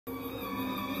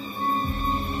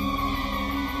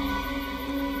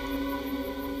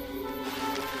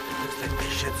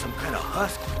shed some kind of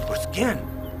husk or skin,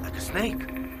 like a snake.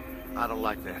 I don't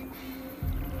like that.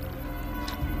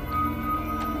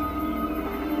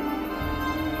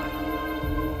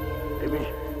 Maybe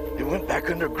they went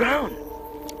back underground.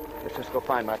 Let's just go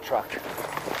find my truck.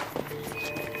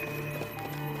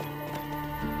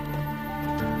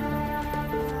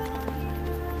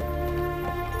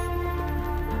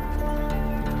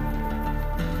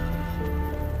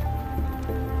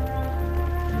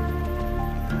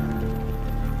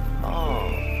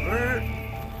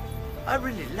 I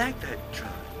really like that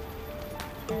truck.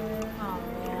 Oh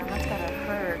man, that's gotta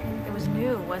hurt. It was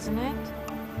new, wasn't it?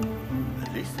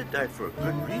 At least it died for a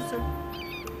good reason.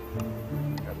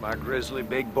 Got my grizzly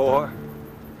big bore,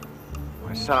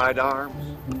 my sidearms.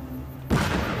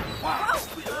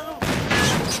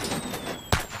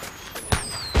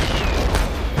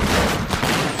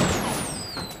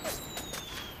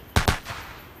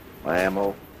 My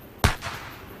ammo.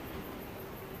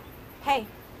 Hey,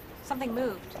 something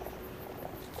moved.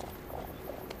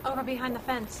 Over behind the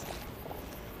fence.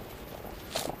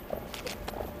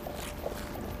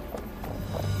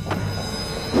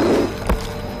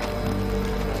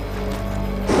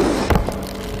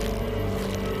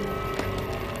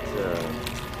 It's a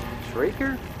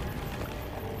shrieker?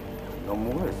 No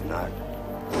more, it's not.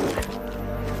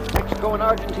 Mexico and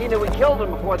Argentina, we killed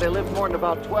them before they lived more than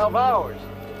about 12 hours.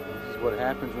 This is what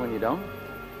happens when you don't?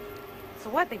 So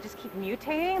what, they just keep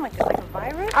mutating like a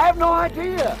virus? I have no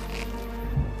idea.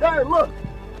 There, look.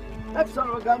 That son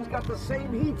of a gun's got the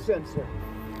same heat sensor.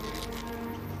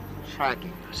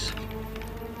 Tracking us.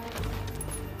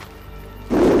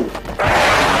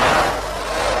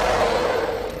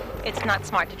 It's not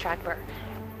smart to track Burt.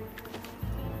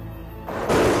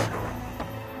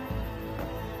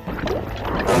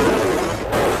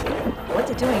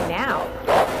 What's it doing now?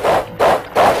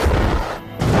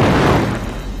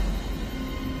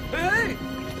 Hey!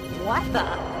 What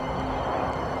the?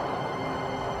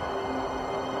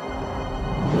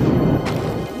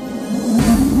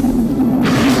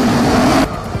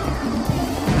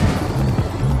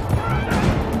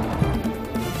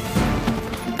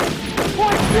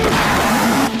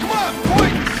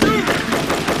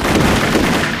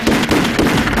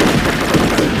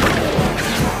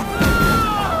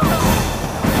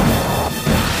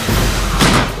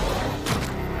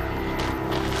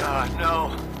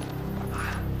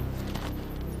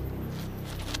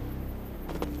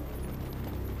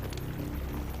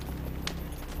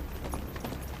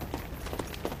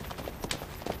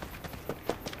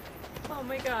 Oh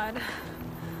my God.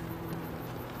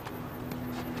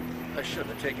 I shouldn't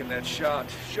have taken that shot.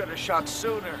 Should have shot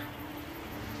sooner.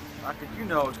 How could you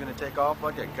know it was going to take off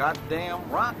like a goddamn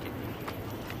rocket?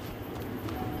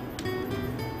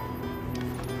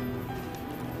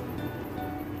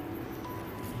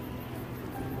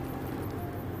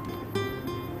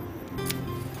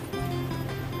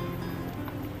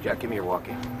 Jack, give me your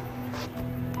walkie.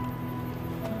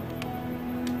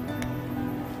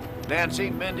 Nancy,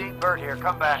 Mindy, Burt here.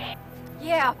 Come back.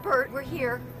 Yeah, Burt, we're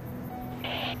here.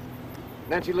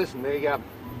 Nancy, listen. They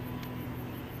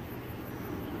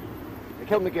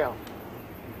killed Miguel.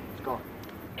 He's gone.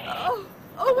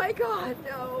 Oh my God,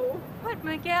 no. What,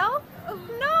 Miguel?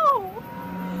 No!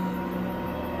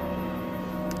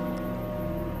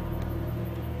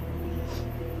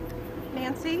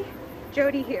 Nancy,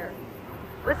 Jody here.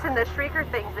 Listen, the shrieker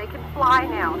things, they can fly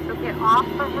now, so get off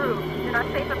the roof. You're not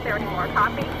safe up there anymore,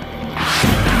 copy?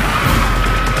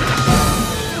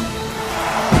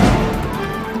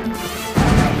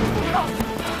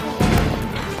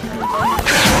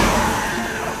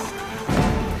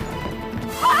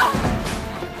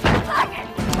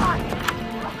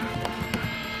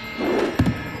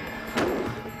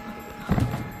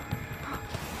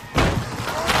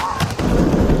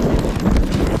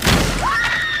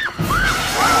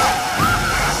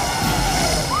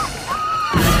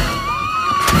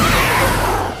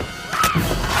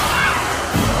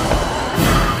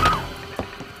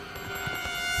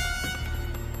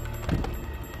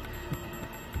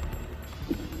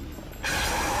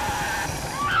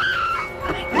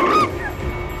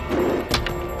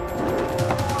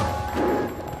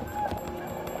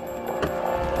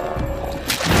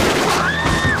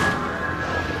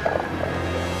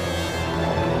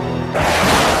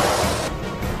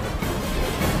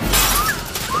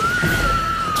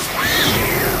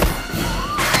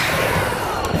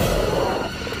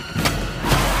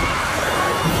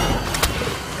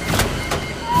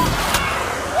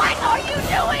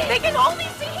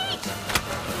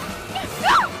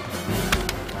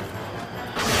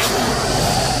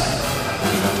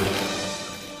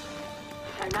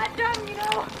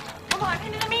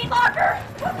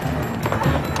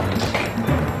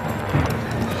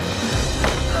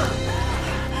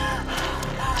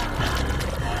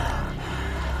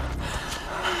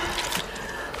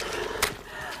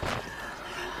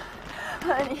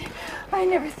 Honey, I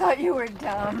never thought you were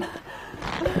dumb.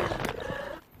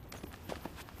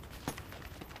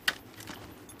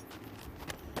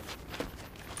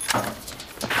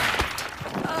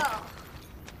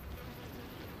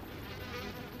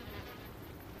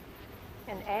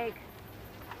 An egg.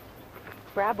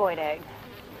 Graboid egg.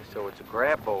 So it's a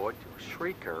graboid to a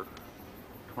shrieker.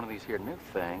 It's one of these here new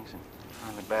things, and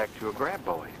finally back to a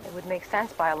graboid. It would make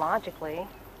sense biologically.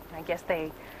 I guess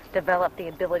they developed the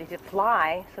ability to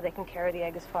fly so they can carry the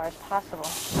egg as far as possible.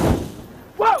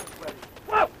 Whoa!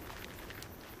 Whoa!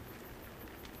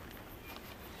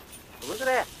 Look at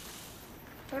that.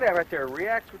 Look at that right there. It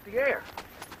reacts with the air.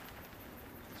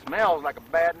 It smells like a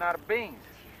bad knot of beans.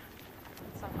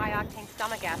 Some high-octane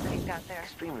stomach acid he's got there.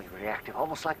 Extremely reactive,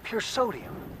 almost like pure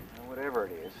sodium. Well, whatever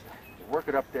it is, they work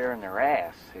it up there in their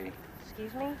ass, see?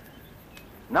 Excuse me?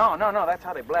 No, that's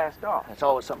how they blast off. That's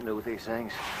always something to do with these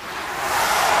things.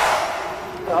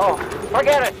 Oh,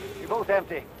 forget it. You're both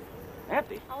empty.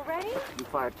 Empty? Already? You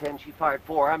fired 10, she fired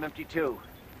 4. I'm empty too.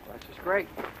 Well, that's just great.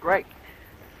 Great.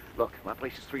 Look, my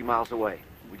place is 3 miles away.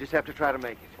 We just have to try to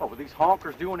make it. Oh, were these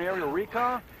honkers doing aerial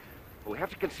recon? We have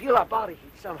to conceal our body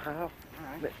heat somehow. All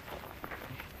right.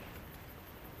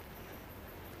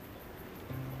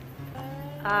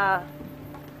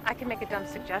 I can make a dumb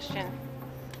suggestion.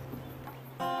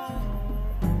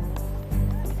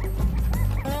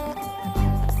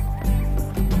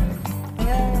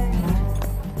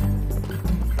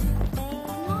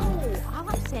 All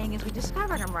I'm saying is we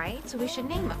discovered them, right? So we should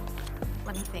name them.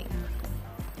 Let me think.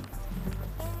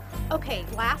 Okay,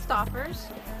 blast offers.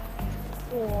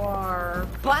 Or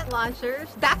butt launchers.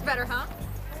 That's better, huh?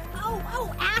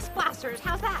 Oh, ass blasters.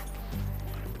 How's that?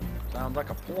 Sounds like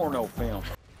a porno film.